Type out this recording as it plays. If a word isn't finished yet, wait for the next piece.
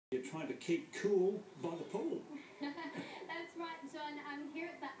trying to keep cool by the pool. That's right, John. I'm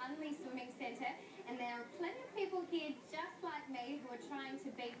here at the Unley Swimming Centre, and there are plenty of people here just like me who are trying to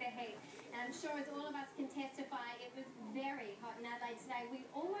beat the heat. And I'm sure as all of us can testify, it was very hot in Adelaide today. We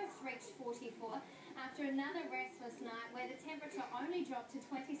almost reached 44 after another restless night where the temperature only dropped to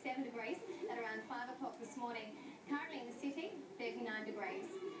 27 degrees at around 5 o'clock this morning. Currently in the city, 39 degrees.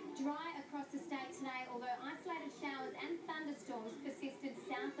 Dry across the state today, although isolated showers and thunderstorms persisted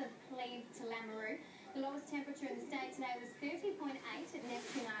south of Cleve to Lameroo. The lowest temperature in the state today was 30.8 at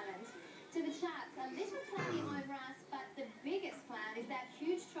Neptune Island. To the charts, a little cloudy over us, but the biggest cloud is that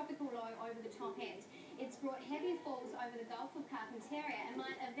huge tropical low over the top end. It's brought heavy falls over the Gulf of Carpentaria and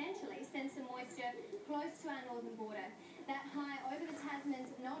might eventually send some moisture close to our northern border. That high over the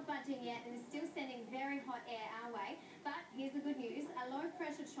Tasman's not budging yet and is still sending very hot air our way. But here's the good news. A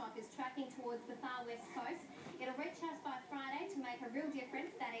low-pressure trough is tracking towards the far west coast. It'll reach us by Friday to make a real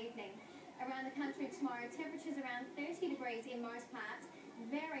difference that evening. Around the country tomorrow, temperatures around 30 degrees in most parts.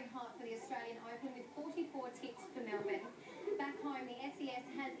 Very hot for the Australian Open with 44 ticks for Melbourne. Back home, the SES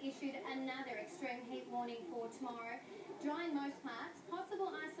has issued another extreme heat warning for tomorrow. Dry in most parts, possible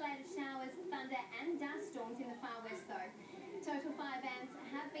isolated showers, thunder and dust storms in the far west though. Total fire bans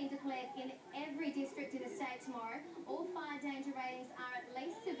have been declared in every district in the state tomorrow. All fire danger ratings are at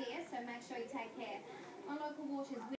least severe, so make sure you take care. On local waters,